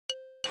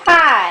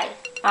Hi,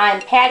 I'm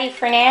Patty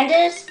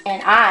Fernandez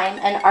and I'm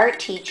an art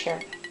teacher.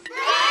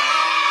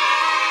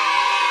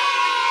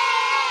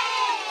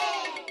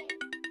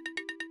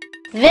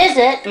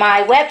 Visit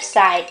my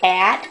website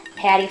at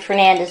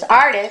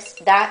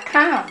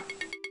pattyfernandezartist.com.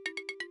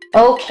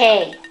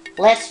 Okay,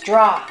 let's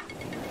draw.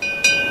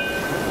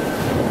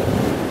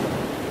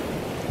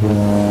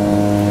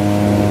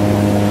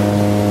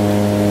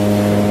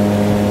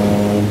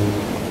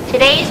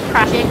 Today's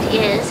project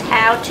is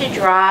how to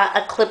draw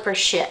a clipper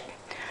ship.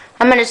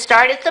 I'm going to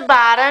start at the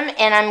bottom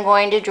and I'm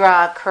going to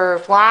draw a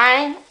curved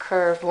line,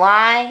 curved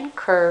line,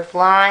 curved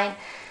line,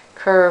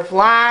 curved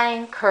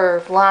line,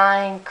 curved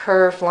line,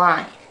 curved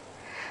line.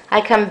 I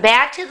come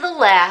back to the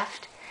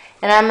left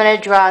and I'm going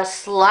to draw a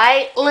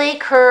slightly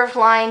curved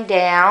line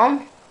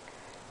down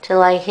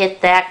till I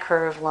hit that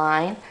curved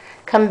line.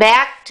 Come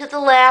back to the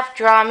left,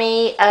 draw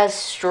me a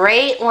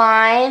straight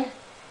line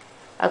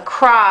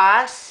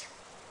across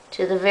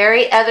to the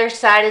very other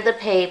side of the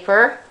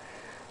paper.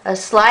 A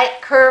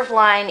slight curved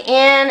line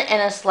in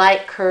and a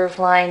slight curved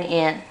line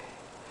in.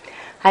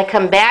 I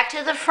come back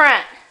to the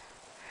front.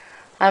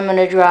 I'm going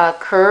to draw a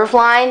curved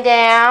line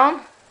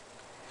down,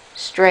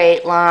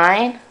 straight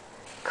line,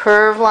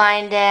 curved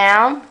line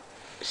down,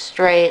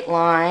 straight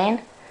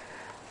line,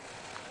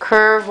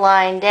 curved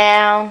line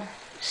down,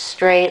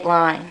 straight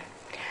line.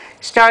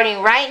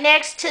 Starting right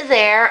next to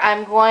there,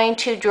 I'm going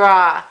to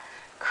draw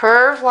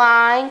curved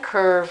line,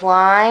 curved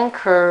line,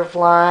 curved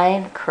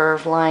line,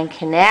 curved line,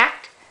 connect.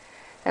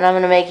 And I'm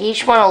going to make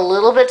each one a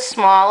little bit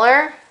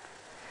smaller.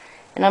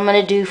 And I'm going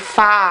to do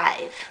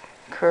 5.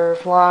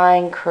 Curved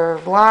line,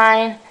 curved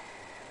line.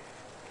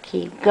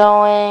 Keep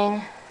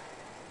going.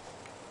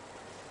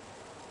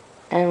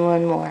 And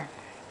one more.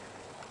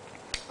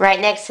 Right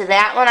next to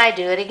that one, I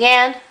do it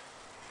again.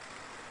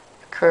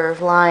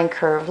 Curved line,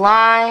 curved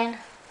line.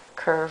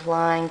 Curved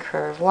line,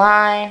 curved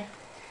line.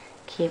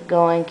 Keep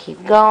going,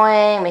 keep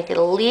going. Make it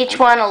each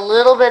one a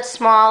little bit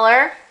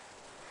smaller.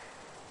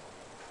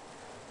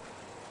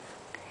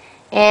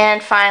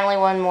 And finally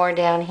one more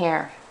down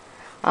here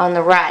on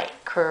the right.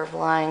 Curved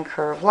line,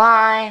 curved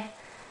line,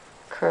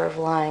 curved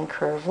line,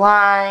 curved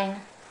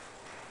line.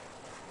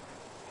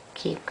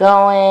 Keep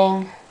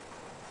going.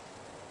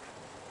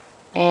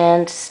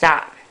 And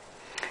stop.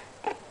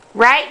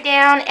 Right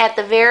down at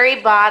the very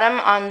bottom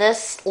on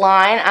this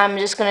line, I'm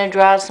just going to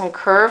draw some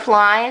curved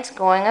lines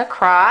going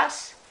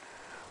across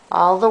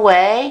all the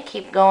way.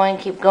 Keep going,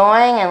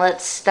 and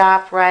let's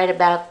stop right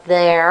about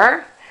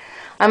there.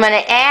 I'm going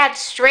to add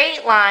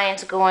straight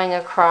lines going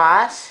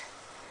across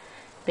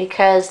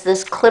because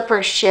this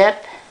clipper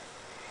ship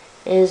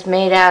is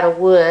made out of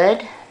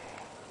wood.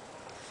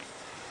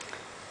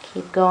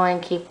 Keep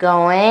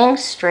going,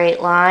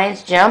 straight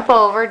lines. Jump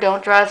over,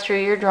 don't draw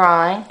through your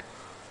drawing.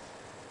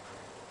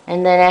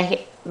 And then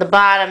at the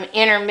bottom,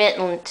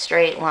 intermittent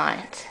straight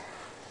lines.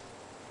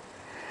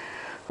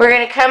 We're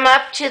going to come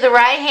up to the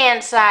right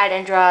hand side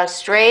and draw a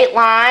straight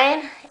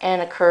line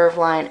and a curved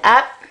line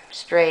up.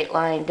 Straight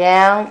line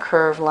down,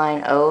 curved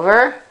line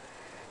over,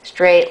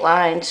 straight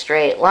line,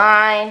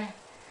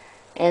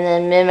 and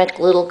then mimic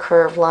little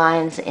curved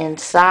lines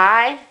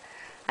inside.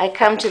 I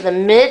come to the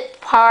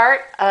mid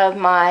part of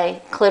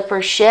my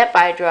clipper ship.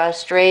 I draw a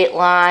straight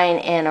line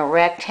and a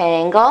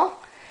rectangle,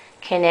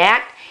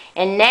 connect,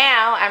 and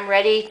now I'm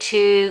ready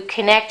to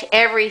connect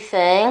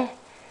everything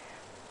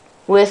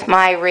with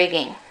my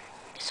rigging.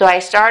 So I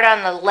start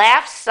on the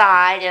left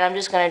side and I'm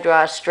just going to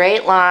draw a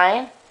straight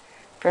line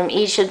from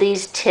each of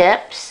these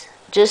tips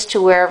just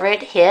to wherever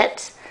it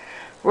hits.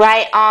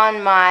 Right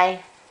on my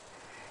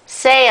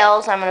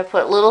sails, I'm going to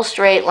put little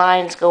straight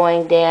lines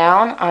going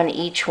down on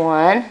each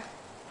one.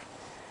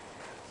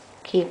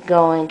 Keep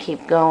going.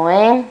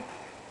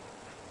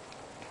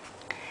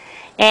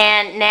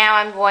 And now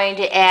I'm going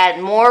to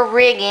add more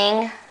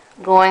rigging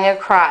going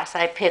across.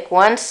 I pick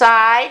one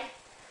side,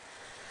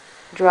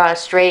 draw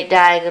straight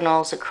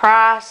diagonals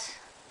across,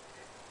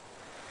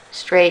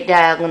 straight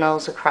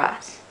diagonals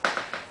across.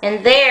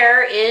 And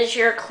there is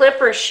your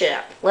clipper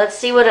ship. Let's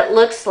see what it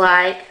looks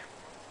like.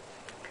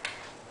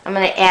 I'm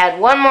going to add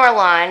one more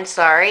line,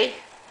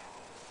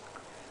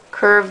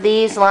 curve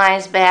these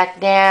lines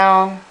back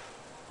down.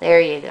 There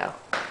you go.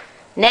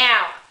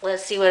 Now,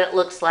 let's see what it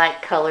looks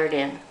like colored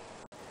in.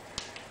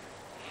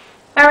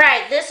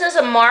 Alright, this is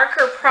a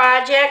marker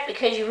project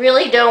because you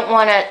really don't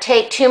want to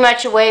take too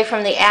much away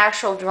from the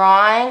actual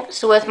drawing.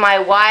 So with my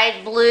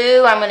wide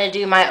blue, I'm going to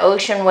do my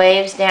ocean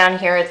waves down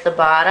here at the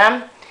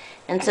bottom.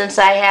 And since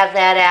I have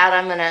that out,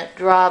 I'm going to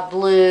draw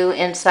blue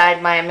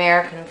inside my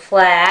American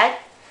flag.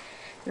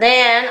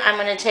 Then I'm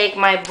going to take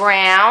my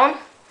brown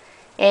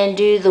and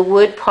do the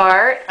wood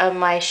part of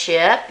my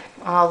ship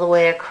all the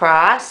way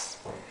across.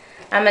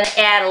 I'm going to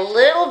add a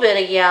little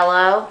bit of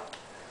yellow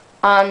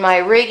on my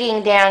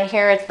rigging down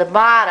here at the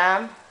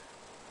bottom.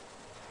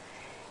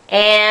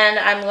 And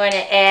I'm going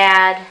to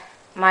add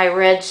my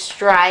red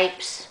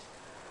stripes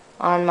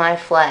on my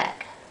flag.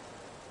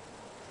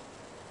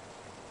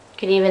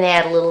 Could even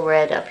add a little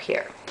red up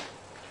here.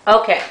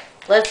 Okay,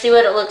 let's see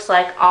what it looks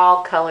like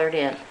all colored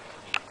in.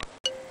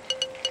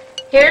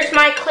 Here's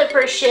my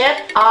clipper ship,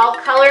 all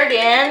colored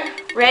in,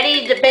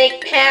 ready to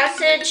make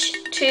passage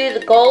to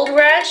the gold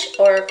rush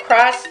or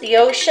across the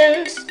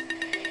oceans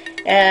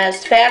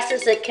as fast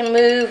as it can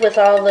move with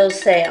all those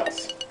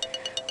sails.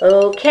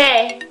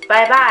 Okay,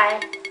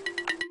 bye-bye.